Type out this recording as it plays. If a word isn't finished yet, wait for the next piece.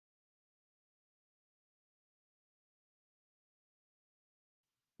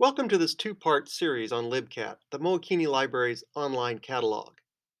Welcome to this two-part series on LibCat, the Mookini Library's online catalog.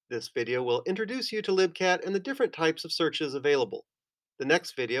 This video will introduce you to LibCat and the different types of searches available. The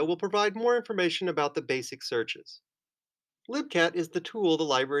next video will provide more information about the basic searches. LibCat is the tool the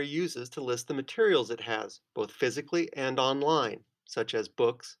library uses to list the materials it has, both physically and online, such as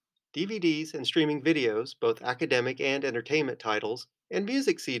books, DVDs and streaming videos, both academic and entertainment titles, and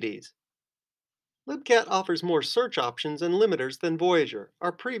music CDs. LibCat offers more search options and limiters than Voyager,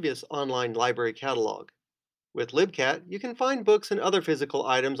 our previous online library catalog. With LibCat, you can find books and other physical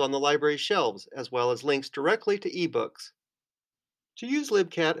items on the library's shelves, as well as links directly to ebooks. To use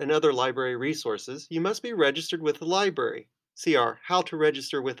LibCat and other library resources, you must be registered with the library. See our How to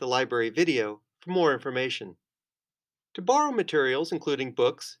Register with the Library video for more information. To borrow materials including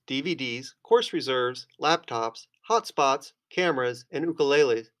books, DVDs, course reserves, laptops, hotspots, cameras, and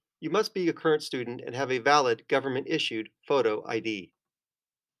ukuleles, you must be a current student and have a valid government-issued photo ID.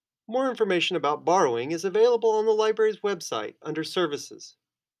 More information about borrowing is available on the library's website under Services.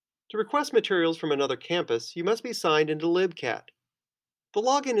 To request materials from another campus, you must be signed into LibCat. The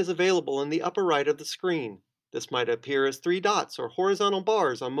login is available in the upper right of the screen. This might appear as three dots or horizontal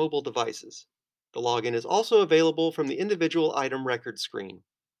bars on mobile devices. The login is also available from the individual item record screen.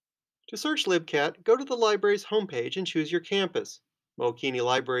 To search LibCat, go to the library's homepage and choose your campus. Mookini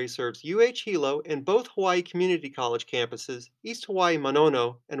Library serves UH Hilo and both Hawaii Community College campuses, East Hawaii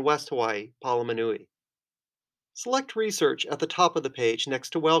Manono and West Hawaii Palamanui. Select Research at the top of the page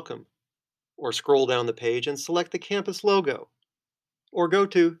next to Welcome, or scroll down the page and select the campus logo, or go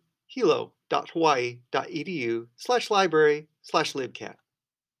to hilo.hawaii.edu/library/libcat.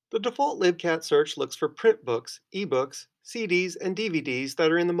 The default LibCat search looks for print books, ebooks, CDs, and DVDs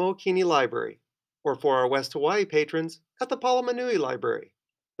that are in the Mookini Library, or for our West Hawaii patrons, at the Palamanui Library.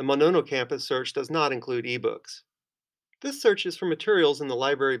 The Monono campus search does not include ebooks. This search is for materials in the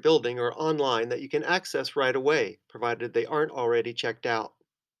library building or online that you can access right away, provided they aren't already checked out.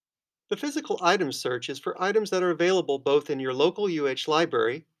 The physical items search is for items that are available both in your local UH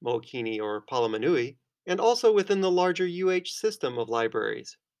library, Mookini or Palamanui, and also within the larger UH system of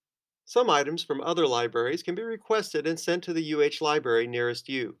libraries. Some items from other libraries can be requested and sent to the UH library nearest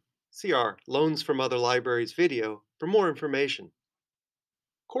you. See our Loans from Other Libraries video for more information.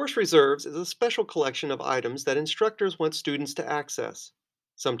 Course Reserves is a special collection of items that instructors want students to access.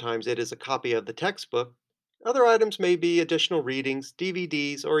 Sometimes it is a copy of the textbook. Other items may be additional readings,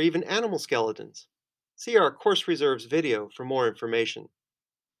 DVDs, or even animal skeletons. See our Course Reserves video for more information.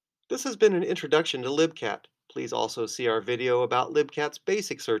 This has been an introduction to LibCat. Please also see our video about LibCat's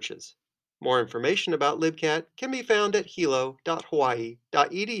basic searches. More information about LibCat can be found at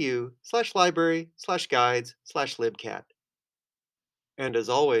hilo.hawaii.edu/library/guides/libcat. And as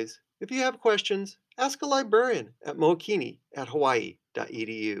always, if you have questions, ask a librarian at Mookini at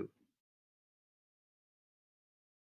hawaii.edu.